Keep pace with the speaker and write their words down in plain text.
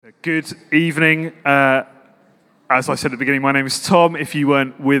Good evening. As I said at the beginning, my name is Tom. If you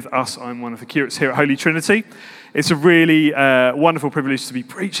weren't with us, I'm one of the curates here at Holy Trinity. It's a really wonderful privilege to be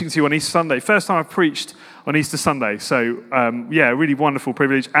preaching to you on Easter Sunday. First time I've preached on Easter Sunday. So, really wonderful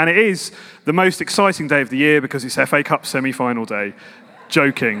privilege. And it is the most exciting day of the year because it's FA Cup semi-final day.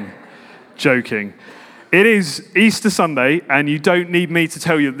 Joking. It is Easter Sunday, and you don't need me to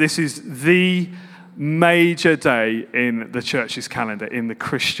tell you that this is the major day in the church's calendar, in the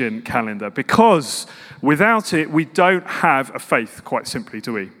Christian calendar, because without it, we don't have a faith, quite simply,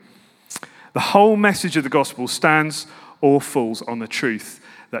 do we? The whole message of the gospel stands or falls on the truth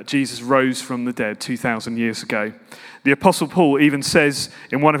that Jesus rose from the dead 2,000 years ago. The Apostle Paul even says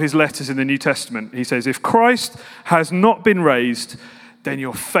in one of his letters in the New Testament, he says, if Christ has not been raised, then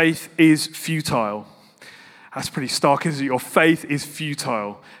your faith is futile. That's pretty stark, isn't it? Your faith is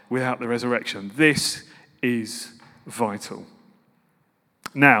futile without the resurrection. This is vital.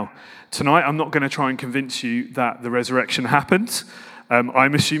 Now, tonight I'm not going to try and convince you that the resurrection happened.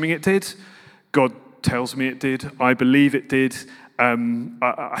 I'm assuming it did. God tells me it did. I believe it did.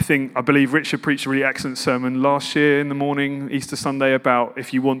 I believe Richard preached a really excellent sermon last year in the morning, Easter Sunday, about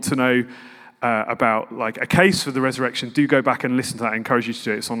if you want to know about like a case for the resurrection, do go back and listen to that. I encourage you to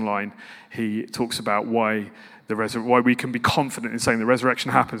do it. It's online. He talks about why we can be confident in saying the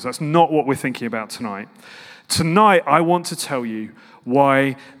resurrection happens. That's not what we're thinking about tonight. Tonight, I want to tell you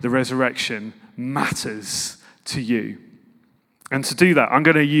why the resurrection matters to you. And to do that, I'm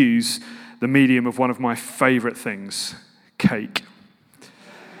going to use the medium of one of my favorite things, cake.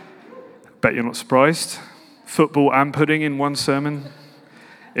 Bet you're not surprised. Football and pudding in one sermon.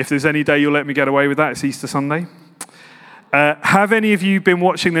 If there's any day you'll let me get away with that, it's Easter Sunday. Have any of you been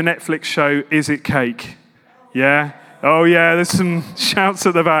watching the Netflix show, Is It Cake? Yeah? Oh yeah, there's some shouts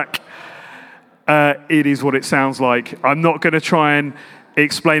at the back. It is what it sounds like. I'm not going to try and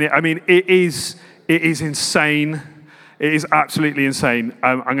explain it. I mean, it is insane. It is absolutely insane.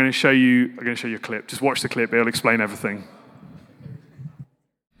 I'm going to show you a clip. Just watch the clip. It'll explain everything.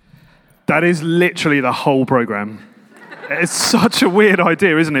 That is literally the whole program. It's such a weird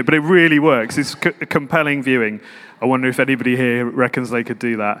idea, isn't it? But it really works. It's compelling viewing. I wonder if anybody here reckons they could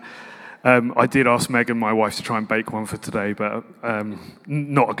do that. I did ask Megan, my wife, to try and bake one for today, but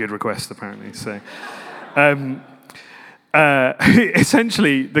not a good request, apparently. So,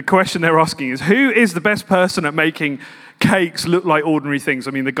 essentially, the question they're asking is, who is the best person at making cakes look like ordinary things?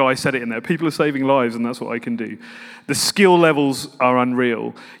 I mean, the guy said it in there. People are saving lives, and that's what I can do. The skill levels are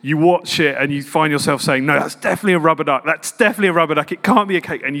unreal. You watch it, and you find yourself saying, no, that's definitely a rubber duck. That's definitely a rubber duck. It can't be a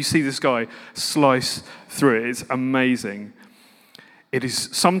cake. And you see this guy slice through it. It's amazing. It is,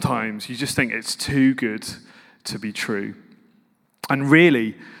 sometimes you just think it's too good to be true. And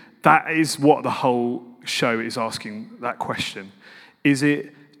really, that is what the whole show is asking, that question. Is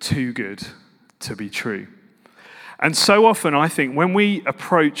it too good to be true? And so often, I think, when we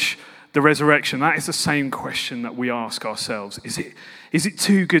approach the resurrection, that is the same question that we ask ourselves. Is it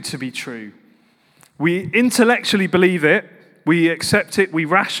too good to be true? We intellectually believe it, we accept it, we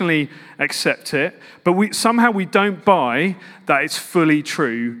rationally accept it, but somehow we don't buy that it's fully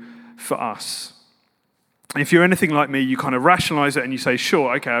true for us. If you're anything like me, you kind of rationalize it and you say,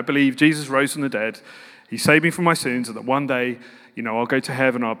 sure, okay, I believe Jesus rose from the dead, he saved me from my sins, and that one day, I'll go to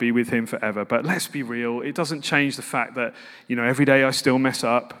heaven, I'll be with him forever. But let's be real, it doesn't change the fact that, every day I still mess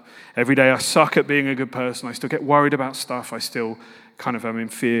up. Every day I suck at being a good person. I still get worried about stuff. I still kind of am in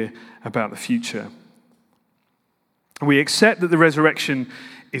fear about the future. We accept that the resurrection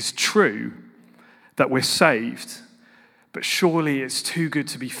is true, that we're saved, but surely it's too good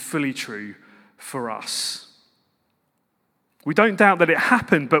to be fully true for us. We don't doubt that it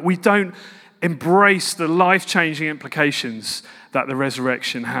happened, but we don't embrace the life-changing implications that the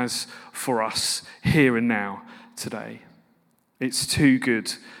resurrection has for us here and now today. It's too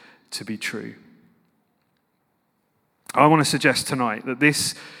good to be true. I want to suggest tonight that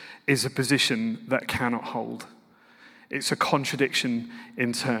this is a position that cannot hold. It's a contradiction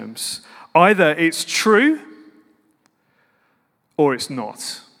in terms. Either it's true or it's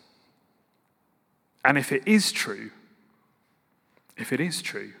not. And if it is true, then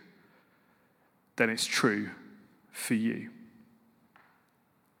it's true for you.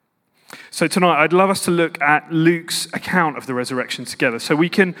 So tonight, I'd love us to look at Luke's account of the resurrection together so we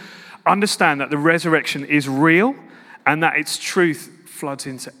can understand that the resurrection is real and that its truth floods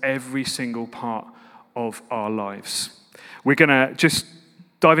into every single part of our lives. We're going to just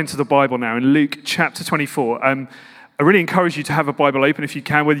dive into the Bible now in Luke chapter 24. I really encourage you to have a Bible open if you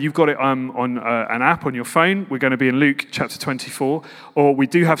can, whether you've got it on an app on your phone. We're going to be in Luke chapter 24, or we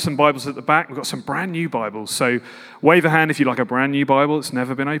do have some Bibles at the back. We've got some brand new Bibles. So wave a hand if you like a brand new Bible. It's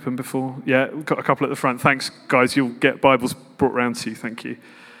never been opened before. Yeah, we've got a couple at the front. Thanks, guys. You'll get Bibles brought around to you. Thank you.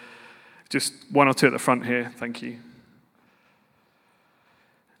 Just one or two at the front here. Thank you.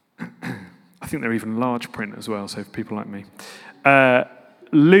 I think they're even large print as well, so for people like me.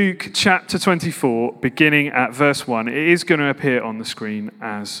 Luke chapter 24, beginning at verse 1. It is going to appear on the screen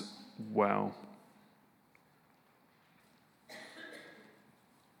as well.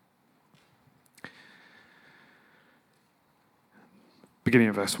 Beginning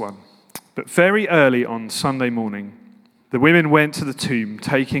at verse 1. But very early on Sunday morning, the women went to the tomb,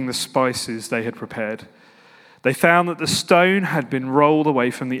 taking the spices they had prepared. They found that the stone had been rolled away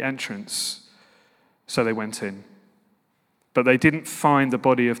from the entrance, so they went in. But they didn't find the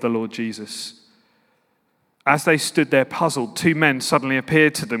body of the Lord Jesus. As they stood there puzzled, two men suddenly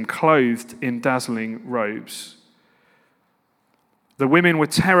appeared to them, clothed in dazzling robes. The women were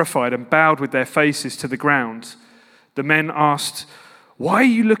terrified and bowed with their faces to the ground. The men asked, "Why are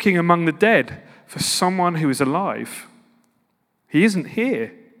you looking among the dead for someone who is alive? He isn't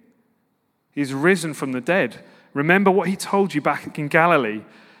here. He's risen from the dead. Remember what he told you back in Galilee,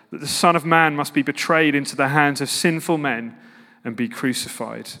 that the Son of Man must be betrayed into the hands of sinful men and be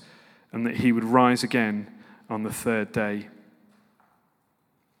crucified, and that he would rise again on the third day."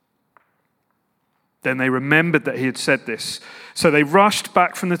 Then they remembered that he had said this. So they rushed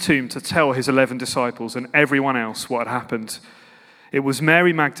back from the tomb to tell his 11 disciples and everyone else what had happened. It was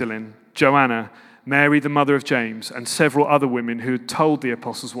Mary Magdalene, Joanna, Mary the mother of James, and several other women who had told the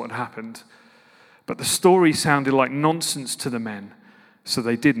apostles what had happened. But the story sounded like nonsense to the men, so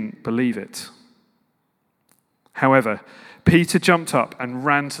they didn't believe it. However, Peter jumped up and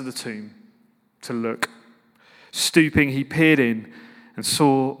ran to the tomb to look. Stooping, he peered in and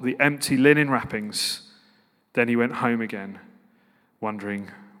saw the empty linen wrappings. Then he went home again, wondering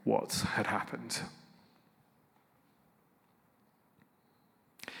what had happened.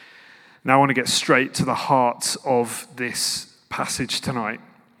 Now I want to get straight to the heart of this passage tonight,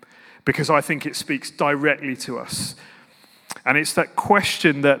 because I think it speaks directly to us. And it's that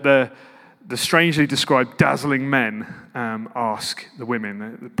question that the strangely described dazzling men ask the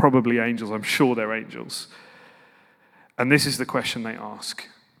women. They're probably angels. I'm sure they're angels. And this is the question they ask.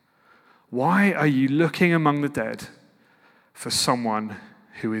 Why are you looking among the dead for someone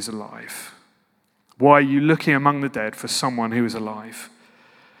who is alive? Why are you looking among the dead for someone who is alive?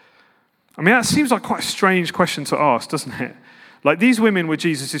 I mean, that seems like quite a strange question to ask, doesn't it? Like, these women were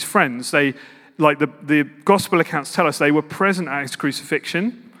Jesus' friends. They, like the gospel accounts tell us, they were present at his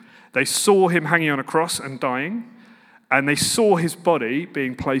crucifixion. They saw him hanging on a cross and dying. And they saw his body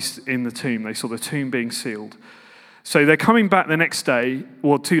being placed in the tomb. They saw the tomb being sealed. So they're coming back the next day,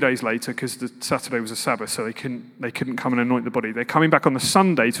 or 2 days later, because the Saturday was a Sabbath, so they couldn't come and anoint the body. They're coming back on the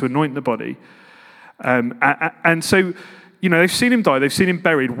Sunday to anoint the body. And so, you know, they've seen him die, they've seen him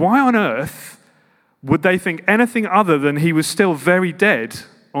buried. Why on earth would they think anything other than he was still very dead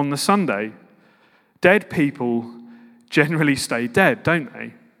on the Sunday? Dead people generally stay dead, don't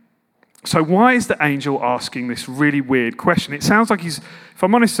they? So why is the angel asking this really weird question? It sounds like if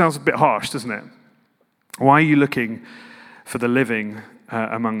I'm honest, it sounds a bit harsh, doesn't it? Why are you looking for the living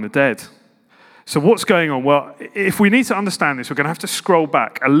among the dead? So what's going on? Well, if we need to understand this, we're going to have to scroll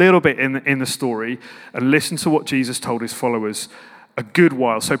back a little bit in the story and listen to what Jesus told his followers a good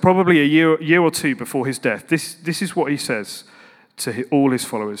while. So probably a year or two before his death. This is what he says to all his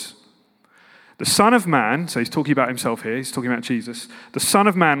followers. The Son of Man, so he's talking about himself here, he's talking about Jesus. The Son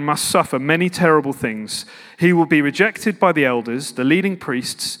of Man must suffer many terrible things. He will be rejected by the elders, the leading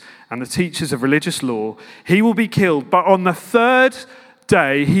priests, and the teachers of religious law. He will be killed, but on the third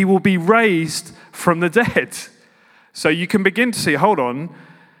day, he will be raised from the dead. So you can begin to see, hold on,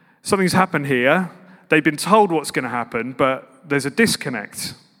 something's happened here. They've been told what's going to happen, but there's a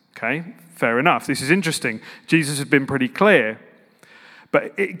disconnect. Okay, fair enough. This is interesting. Jesus has been pretty clear.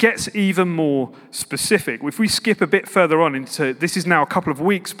 But it gets even more specific. If we skip a bit further on into, this is now a couple of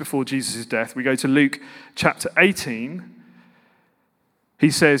weeks before Jesus' death, we go to Luke chapter 18. He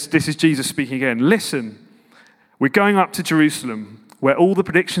says, this is Jesus speaking again, "Listen, we're going up to Jerusalem, where all the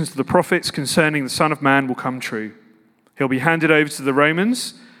predictions of the prophets concerning the Son of Man will come true. He'll be handed over to the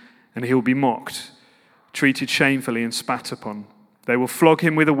Romans, and he'll be mocked, treated shamefully and spat upon. They will flog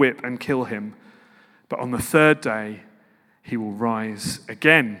him with a whip and kill him. But on the third day, he will rise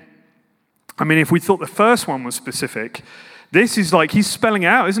again." I mean, if we thought the first one was specific, this is like he's spelling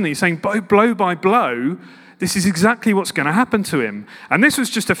out, isn't he? He's saying blow by blow, this is exactly what's going to happen to him. And this was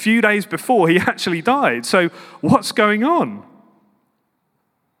just a few days before he actually died. So what's going on?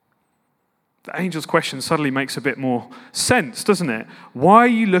 The angel's question suddenly makes a bit more sense, doesn't it? Why are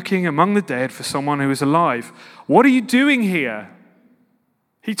you looking among the dead for someone who is alive? What are you doing here?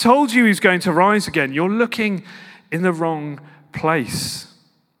 He told you he's going to rise again. You're looking in the wrong place.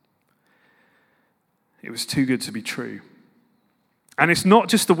 It was too good to be true. And it's not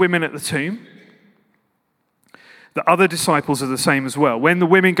just the women at the tomb. The other disciples are the same as well. When the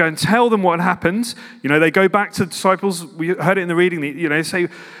women go and tell them what happened, they go back to the disciples. We heard it in the reading. They say,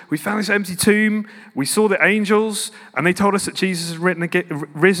 we found this empty tomb. We saw the angels, and they told us that Jesus had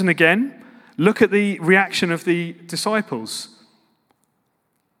risen again. Look at the reaction of the disciples.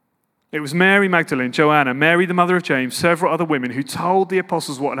 It was Mary Magdalene, Joanna, Mary the mother of James, several other women who told the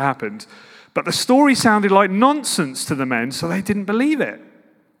apostles what had happened. But the story sounded like nonsense to the men, so they didn't believe it.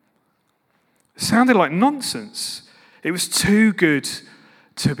 It sounded like nonsense. It was too good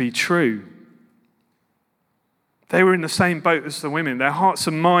to be true. They were in the same boat as the women. Their hearts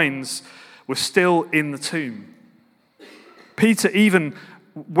and minds were still in the tomb. Peter even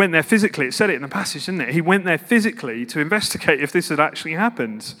went there physically. It said it in the passage, didn't it? He went there physically to investigate if this had actually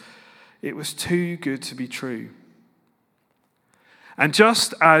happened. It was too good to be true. And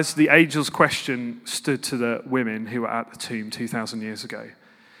just as the angel's question stood to the women who were at the tomb 2,000 years ago,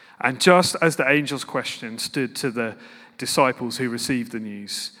 and just as the angel's question stood to the disciples who received the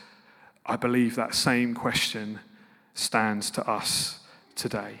news, I believe that same question stands to us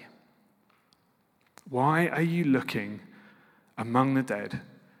today. Why are you looking among the dead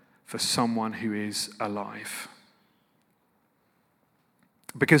for someone who is alive?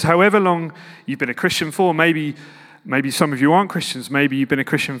 Because however long you've been a Christian for, maybe some of you aren't Christians, maybe you've been a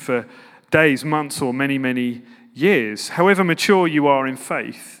Christian for days, months, or many, many years. However mature you are in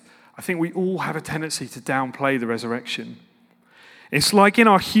faith, I think we all have a tendency to downplay the resurrection. It's like in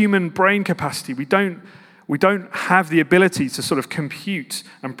our human brain capacity, we don't have the ability to sort of compute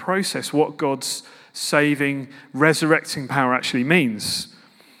and process what God's saving, resurrecting power actually means.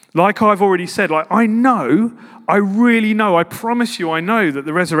 Like I've already said, I really know, I promise you I know that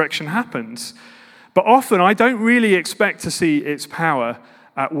the resurrection happens. But often I don't really expect to see its power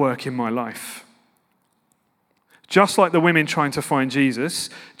at work in my life. Just like the women trying to find Jesus,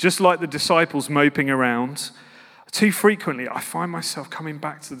 just like the disciples moping around, too frequently I find myself coming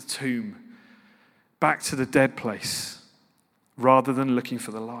back to the tomb, back to the dead place, rather than looking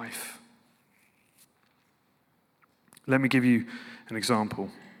for the life. Let me give you an example.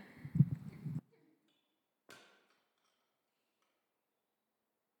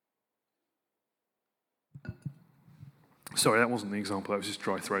 Sorry, that wasn't the example, that was just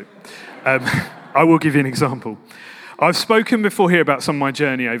dry throat. I will give you an example. I've spoken before here about some of my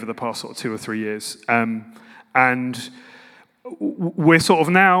journey over the past sort of 2 or 3 years. And we're sort of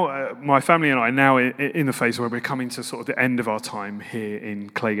now, my family and I are now in the phase where we're coming to sort of the end of our time here in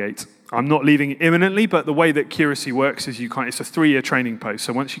Claygate. I'm not leaving imminently, but the way that Curacy works is it's a 3-year training post.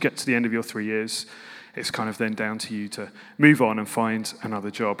 So once you get to the end of your 3 years, it's kind of then down to you to move on and find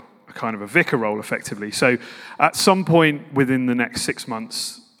another job. Kind of a vicar role, effectively. So at some point within the next 6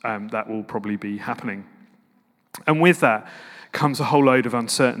 months, that will probably be happening. And with that comes a whole load of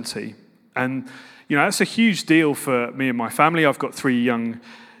uncertainty. And, that's a huge deal for me and my family. I've got 3 young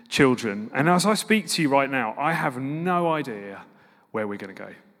children. And as I speak to you right now, I have no idea where we're going to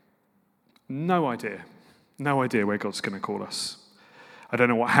go. No idea. No idea where God's going to call us. I don't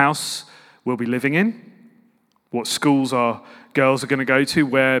know what house we'll be living in, what schools our girls are going to go to,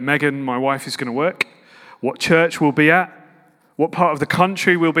 where Megan, my wife, is going to work, what church we'll be at, what part of the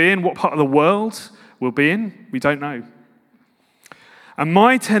country we'll be in, what part of the world we'll be in. We don't know. And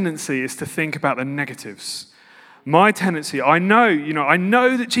my tendency is to think about the negatives. My tendency, I know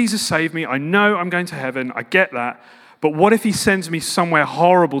that Jesus saved me. I know I'm going to heaven. I get that. But what if he sends me somewhere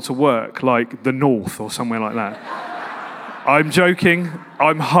horrible to work, like the north or somewhere like that? I'm joking.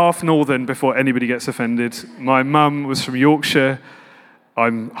 I'm half northern before anybody gets offended. My mum was from Yorkshire.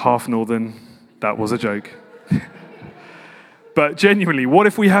 I'm half northern. That was a joke. But genuinely, what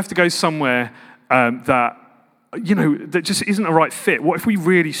if we have to go somewhere that just isn't a right fit? What if we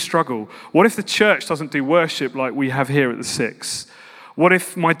really struggle? What if the church doesn't do worship like we have here at the Six? What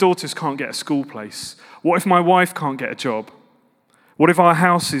if my daughters can't get a school place? What if my wife can't get a job? What if our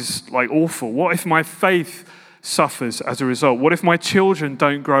house is awful? What if my faith suffers as a result? What if my children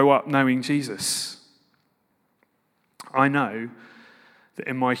don't grow up knowing Jesus? I know that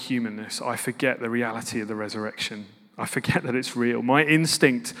in my humanness, I forget the reality of the resurrection. I forget that it's real. My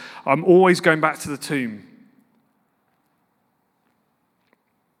instinct, I'm always going back to the tomb.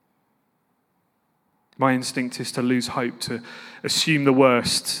 My instinct is to lose hope, to assume the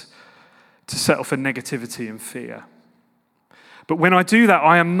worst, to settle for negativity and fear. But when I do that,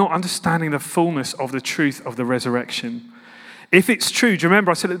 I am not understanding the fullness of the truth of the resurrection. If it's true, do you remember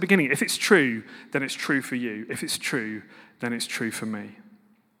I said at the beginning, if it's true, then it's true for you. If it's true, then it's true for me.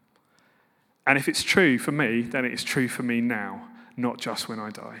 And if it's true for me, then it's true for me now, not just when I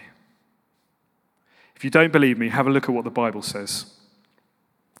die. If you don't believe me, have a look at what the Bible says.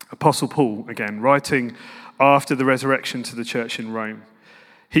 Apostle Paul, again, writing after the resurrection to the church in Rome,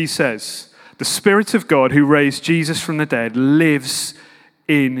 he says, "The Spirit of God who raised Jesus from the dead lives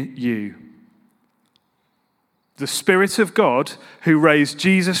in you." The Spirit of God who raised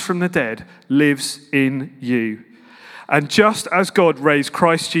Jesus from the dead lives in you. And just as God raised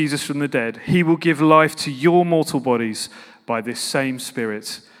Christ Jesus from the dead, he will give life to your mortal bodies by this same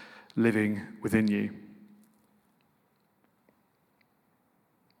Spirit living within you.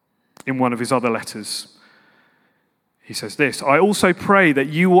 In one of his other letters, he says this, "I also pray that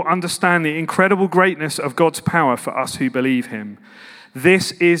you will understand the incredible greatness of God's power for us who believe him.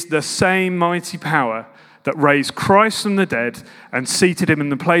 This is the same mighty power that raised Christ from the dead and seated him in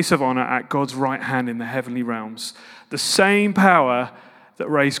the place of honor at God's right hand in the heavenly realms. The same power that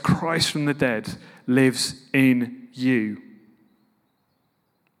raised Christ from the dead lives in you."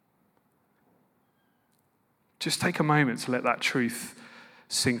 Just take a moment to let that truth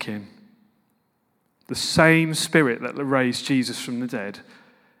sink in. The same Spirit that raised Jesus from the dead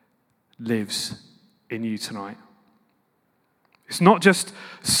lives in you tonight. It's not just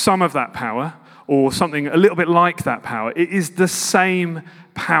some of that power or something a little bit like that power. It is the same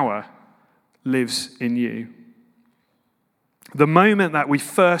power lives in you. The moment that we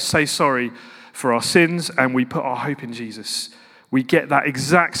first say sorry for our sins and we put our hope in Jesus, we get that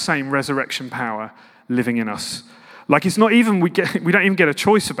exact same resurrection power living in us. Like it's not even, we don't even get a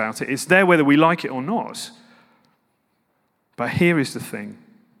choice about it. It's there whether we like it or not. But here is the thing.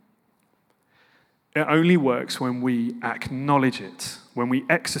 It only works when we acknowledge it, when we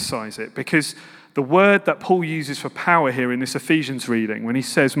exercise it. Because the word that Paul uses for power here in this Ephesians reading, when he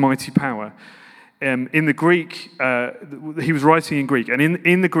says mighty power, in the Greek, he was writing in Greek, and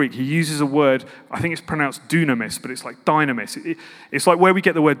in the Greek he uses a word, I think it's pronounced dunamis, but it's like dynamis. It's like where we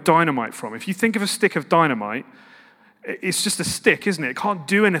get the word dynamite from. If you think of a stick of dynamite, it's just a stick, isn't it? It can't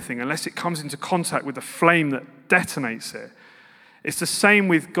do anything unless it comes into contact with the flame that detonates it. It's the same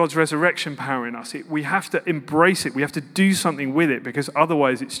with God's resurrection power in us. We have to embrace it. We have to do something with it because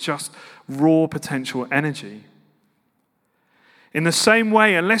otherwise it's just raw potential energy. In the same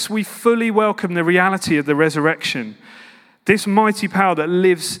way, unless we fully welcome the reality of the resurrection, this mighty power that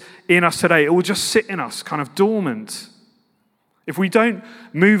lives in us today, it will just sit in us, kind of dormant. If we don't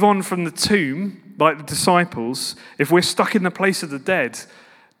move on from the tomb, like the disciples, if we're stuck in the place of the dead,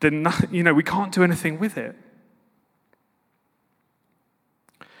 then we can't do anything with it.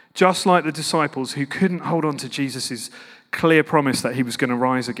 Just like the disciples who couldn't hold on to Jesus' clear promise that he was going to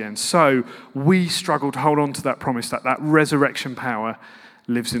rise again, so we struggle to hold on to that promise that resurrection power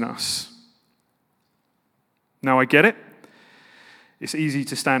lives in us. Now, I get it. It's easy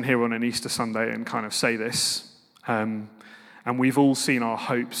to stand here on an Easter Sunday and kind of say this. And we've all seen our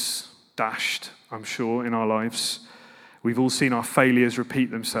hopes dashed, I'm sure, in our lives. We've all seen our failures repeat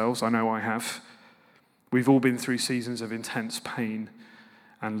themselves. I know I have. We've all been through seasons of intense pain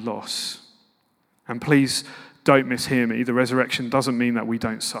and loss. And please don't mishear me. The resurrection doesn't mean that we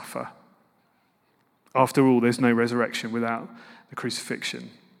don't suffer. After all, there's no resurrection without the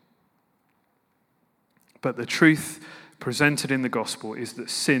crucifixion. But the truth presented in the gospel is that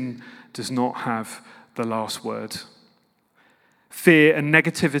sin does not have the last word. Fear and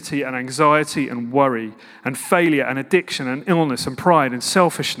negativity and anxiety and worry and failure and addiction and illness and pride and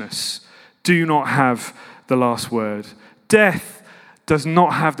selfishness do not have the last word. Death does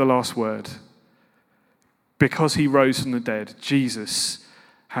not have the last word. Because he rose from the dead, Jesus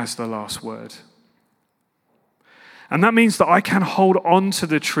has the last word. And that means that I can hold on to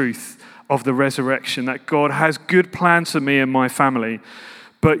the truth of the resurrection, that God has good plans for me and my family.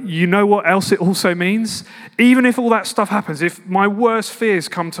 But you know what else it also means? Even if all that stuff happens, if my worst fears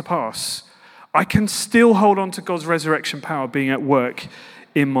come to pass, I can still hold on to God's resurrection power being at work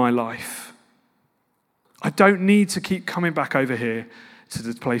in my life. I don't need to keep coming back over here to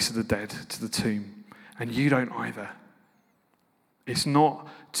the place of the dead, to the tomb. And you don't either. It's not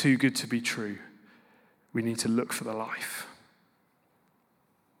too good to be true. We need to look for the life.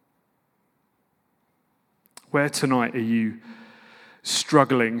 Where tonight are you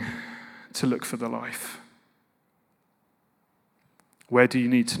struggling to look for the life? Where do you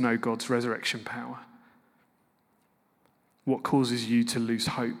need to know God's resurrection power? What causes you to lose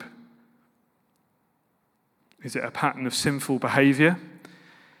hope? Is it a pattern of sinful behavior?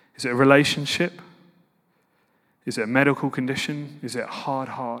 Is it a relationship? Is it a medical condition? Is it a hard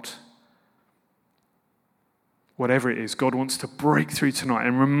heart? Whatever it is, God wants to break through tonight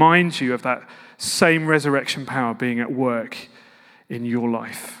and remind you of that same resurrection power being at work in your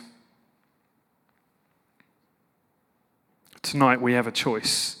life. Tonight we have a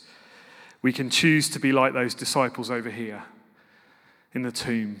choice. We can choose to be like those disciples over here in the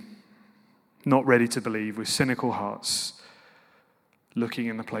tomb, not ready to believe, with cynical hearts, looking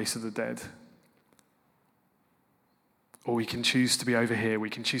in the place of the dead. Or we can choose to be over here.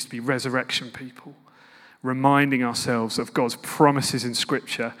 We can choose to be resurrection people, reminding ourselves of God's promises in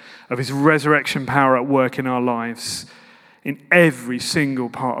Scripture, of his resurrection power at work in our lives, in every single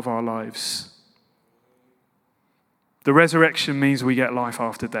part of our lives. The resurrection means we get life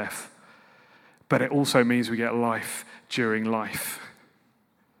after death, but it also means we get life during life.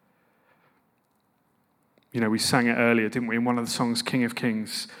 You know, we sang it earlier, didn't we, in one of the songs, King of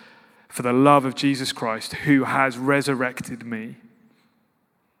Kings, for the love of Jesus Christ, who has resurrected me.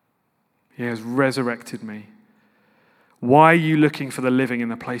 He has resurrected me. Why are you looking for the living in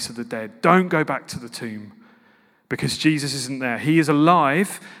the place of the dead? Don't go back to the tomb, because Jesus isn't there. He is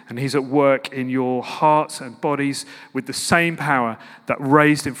alive, and he's at work in your hearts and bodies with the same power that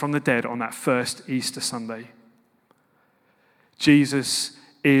raised him from the dead on that first Easter Sunday. Jesus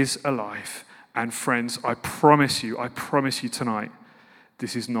is alive. And friends, I promise you tonight,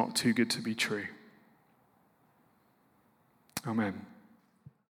 this is not too good to be true. Amen.